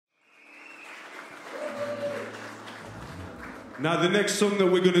Now the next song that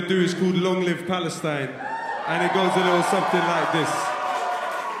we're gonna do is called Long Live Palestine, and it goes a little something like this.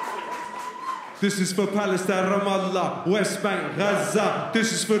 This is for Palestine, Ramallah, West Bank, Gaza.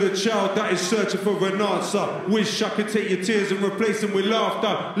 This is for the child that is searching for an answer. Wish I could take your tears and replace them with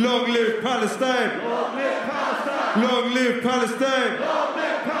laughter. Long live Palestine! Long live Palestine! Long live Palestine! Long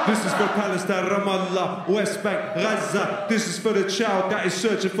live Palestine! This is for Palestine, Ramallah, West Bank, Gaza. This is for the child that is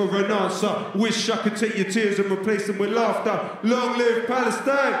searching for an answer. Wish I could take your tears and replace them with laughter. Long live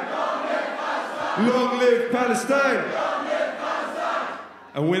Palestine! Long live Palestine! Long live Palestine!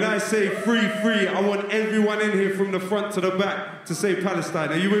 And when I say free, free, I want everyone in here from the front to the back to say Palestine.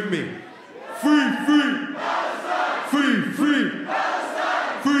 Are you with me? Free, free. Palestine. Free, free.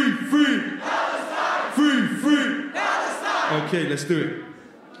 Palestine. Free, free. Palestine. Free, free. Palestine. Okay, let's do it.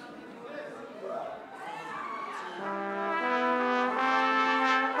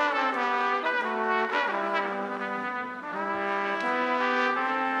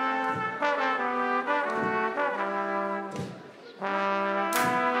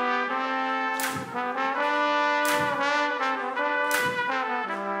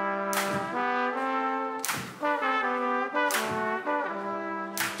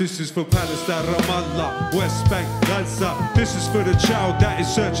 This is for Palestine, Ramallah, West Bank, Gaza. This is for the child that is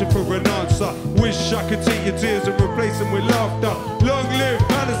searching for an answer. Wish I could take your tears and replace them with laughter. Long live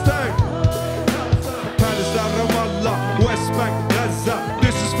Palestine! Palestine, Ramallah, West Bank, Gaza.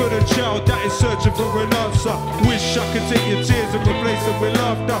 This is for the child that is searching for an answer. Wish I could take your tears and replace them with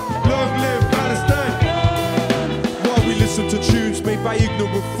laughter. Long live Palestine! We listen to tunes made by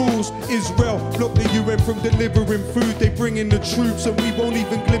ignorant fools. Israel blocked the UN from delivering food. They bring in the troops and we won't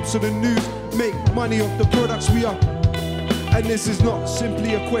even glimpse of the news. Make money off the products we are. And this is not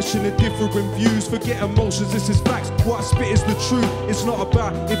simply a question of different views. Forget emotions, this is facts. What I spit is the truth. It's not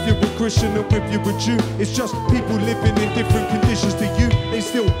about if you're a Christian or if you're a Jew. It's just people living in different conditions to you. They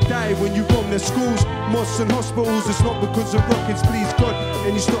still die when you bomb their schools, mosques and hospitals. It's not because of rockets, please God,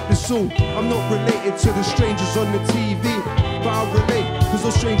 and you stop this all. I'm not related to the strangers on the TV, but I relate, cause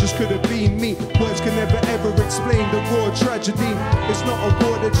those strangers could have been me. Words can never ever explain the raw tragedy. It's not a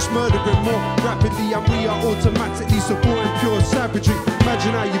war, they're just murdering more rapidly, and we are automatically supporting pure savagery.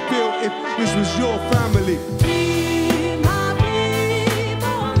 Imagine how you feel if this was your family.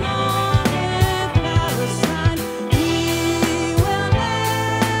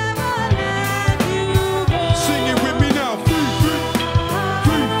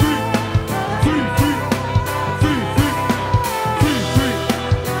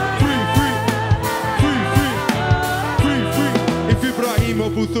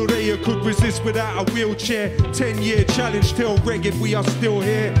 Could resist without a wheelchair. 10-year challenge, tell Reggae we are still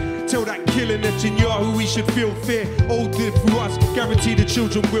here. Tell that killing Netanyahu we should feel fear. All did through us, guarantee the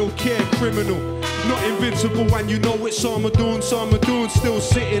children will care. Criminal, not invincible, and you know it's Armadoon. Still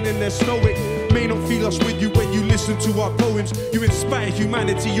sitting in their stoic. May not feel us with you when you listen to our poems. You inspire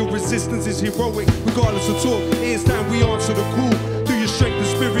humanity, your resistance is heroic. Regardless of talk, it is time we answer the call. Through your strength and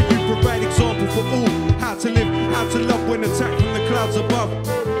spirit, you provide example for all. How to live, how to love when attacked from the clouds above.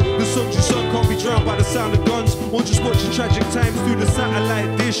 The songs you sung can't be drowned by the sound of guns, or just watching tragic times through the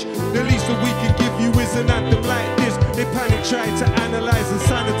satellite dish. The least that we can give you is an anthem like this. They panic trying to analyze and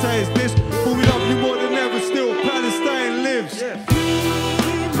sanitize this, but we love you more than ever still. Palestine lives. Yeah.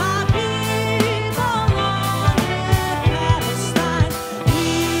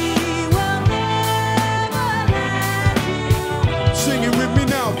 Sing it with me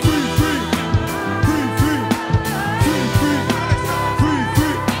now. Free, free, free, free, free, free, free, free,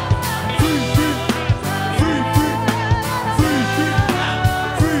 free, free, free, free,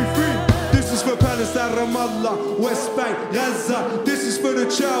 free, free. This is for Palestine, Ramallah, West Bank, Gaza. This is for the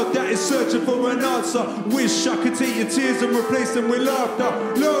child that is searching for an answer. Wish I could take your tears and replace them with laughter.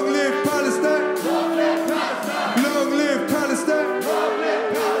 Long live Palestine. Long live Palestine. Long live Palestine. Long live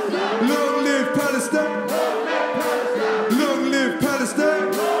Palestine. Long live Palestine. Long live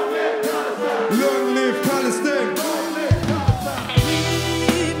Palestine. Long live Palestine. Long live Palestine. Long live Palestine. We,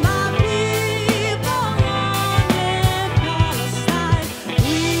 my people, long live Palestine.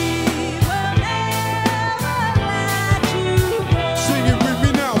 We will never let you go. Sing it with me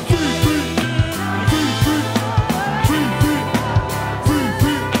now. Free, free, free, free, free, free, free,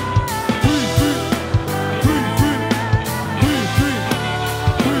 free,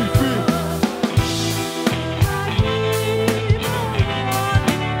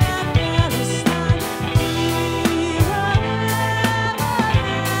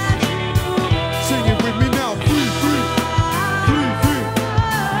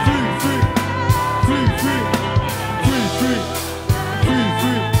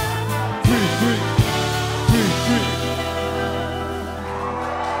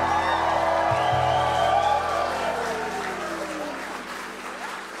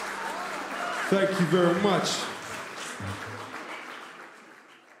 Thank you very much.